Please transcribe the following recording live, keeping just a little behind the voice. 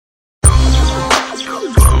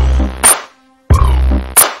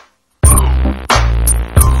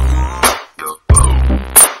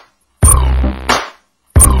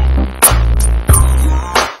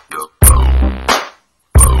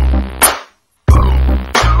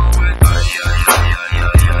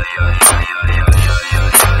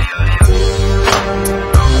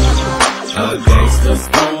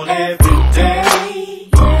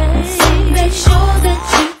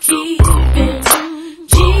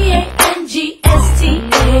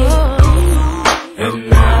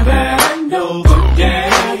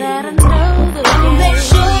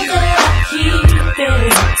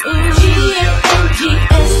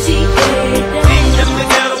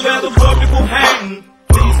gang.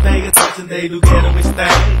 Please pay attention, they do get a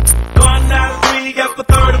mistake. 1 out of 3, up a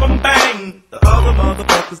third of them bang. The other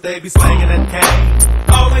motherfuckers, they be slanging that cane.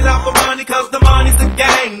 Always out for money, cause the money's the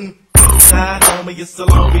game. Side homie, it's a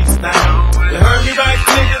Long Beach thing. You heard me right,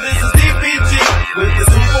 nigga, this is DPG. With the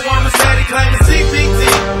superwoman steady claiming CPT.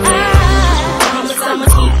 Promise I'ma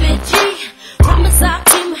keep it G. Promise I'll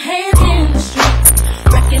keep my hands in the streets.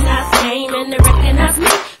 Recognize game and they recognize me.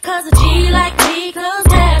 Cause a G like me comes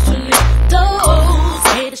naturally. Those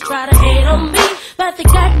haters try to hate on me, but they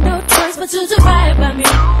got no choice but to survive by me.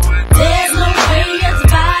 There's no way you're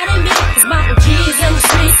dividing me, cause my OGs in the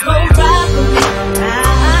streets won't ride for me. I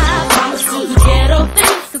promise to the ghetto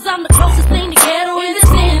thing, cause I'm the closest thing to ghetto in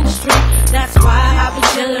this industry. That's why I be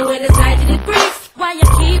chillin' when it's 90 degrees. Why you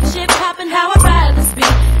keep shit poppin', how I'd rather speak.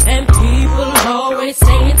 And people always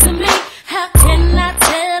saying to me, how can I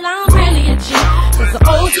tell I'm really a G? Cause the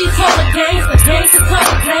OGs hold the games, the gangsters come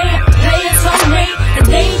to play. Players on me, and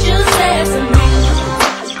they just asking me.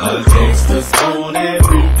 A gangster's on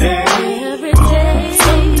every day. Every day.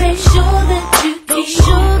 So make sure that you keep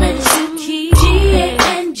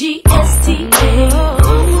G-A-N-G-S-T-A.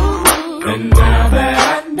 And now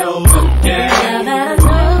that I know the game, Now that I know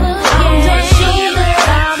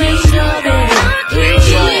I'll make sure that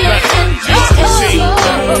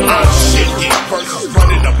I'm shaking versus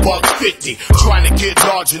running a $150. Trying to get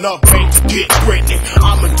large enough, ain't to get Britney.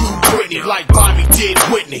 I'ma do Britney like Bobby did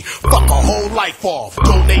Whitney. Fuck a whole life off,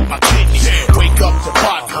 donate my kidneys. Wake up to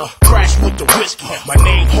vodka, crash with the whiskey. My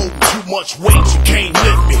name holding too much weight, you can't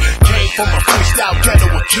lift me. Came from a freestyle ghetto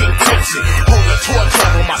with King Tipsy. Hold a torch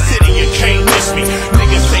over my city, you can't miss me.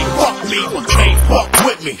 Niggas say fuck me, but can't fuck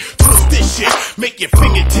with me. Twist this shit, make your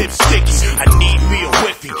fingertips sticky. I need me a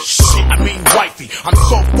whiffy, shit, I mean wifey. I'm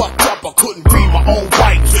so fucked up I couldn't read my own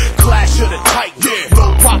writing. Clash of the Titan,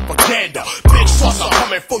 no propaganda. Big saucer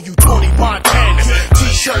coming for you 20 Montanas.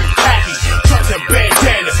 T-shirt, khakis, trucks and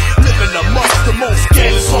bandanas. Living amongst the most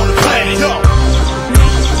scandalous on the planet, yo.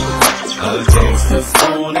 a gangster's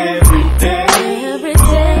on every day. every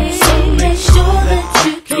day. So make sure that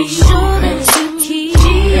you keep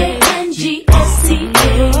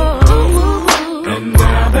G-A-N-G-S-T-A. And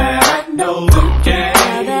now that I know the game,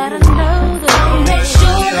 Now that I know the I'll make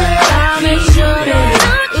sure that I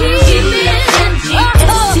keep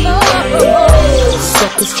G-A-N-G-S-T-A.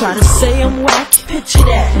 Suckers try to say I'm whack, picture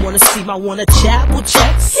that. Wanna see my wanna chapel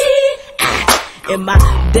checks? In my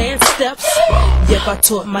dance steps, yep, I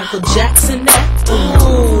taught Michael Jackson that.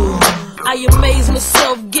 Ooh, I amaze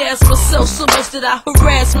myself, gas myself so much that I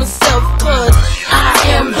harass myself. Cause I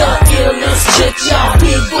am the illest chick, y'all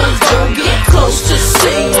people don't get close to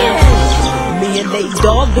seeing. Me and they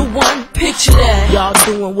dog the one, picture that. Y'all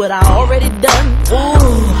doing what I already done.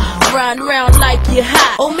 Ooh, riding around like you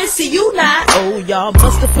hot. Oh, Missy, you not. Oh, y'all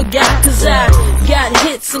must have forgot. Cause I got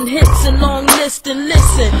hits and long list. And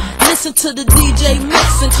listen to the DJ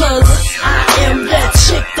mixing. Cause I am that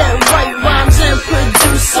chick that write rhymes and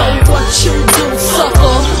produce. So what you do,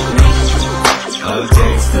 sucker? a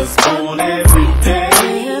gangster's on every day.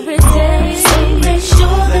 Every day. So make sure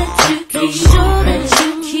that you keep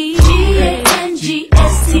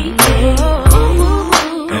G-A-N-G-S-T-A.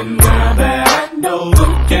 And now that I know the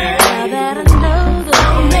game, Now that I know the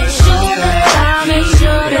I'll make sure that I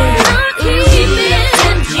keep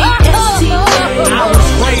G-A-N-G-S-T-A. I was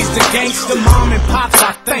raised a gangster, mom and pops,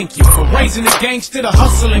 I thank you for raising a gangster to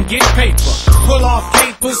hustle and get paper. Pull off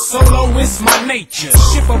capers, solo is my nature.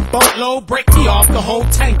 Ship a boatload, break me off the whole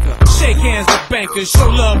tanker. Shake hands with bankers, show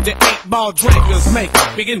love to 8-ball drinkers. Make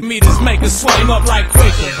big meters, makers swim up like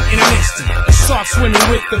Quaker in an instant. Shark swimming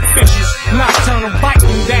with the fishes, nocturnal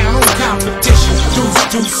biting down on competition.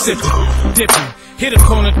 Deuce, sipping, dipping. Hit a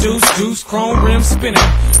corner, deuce, chrome rim spinning.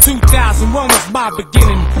 2001 was my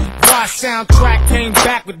beginning. Why soundtrack came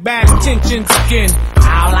back with bad intentions again.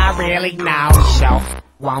 All I really know is yo,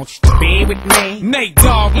 won't you be with me? Nate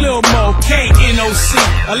Dogg, Lil Mo, KNOC,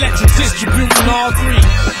 Electric distributing all three.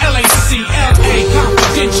 LAC, LA,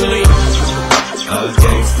 confidentially. a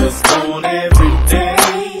gangster's on every day.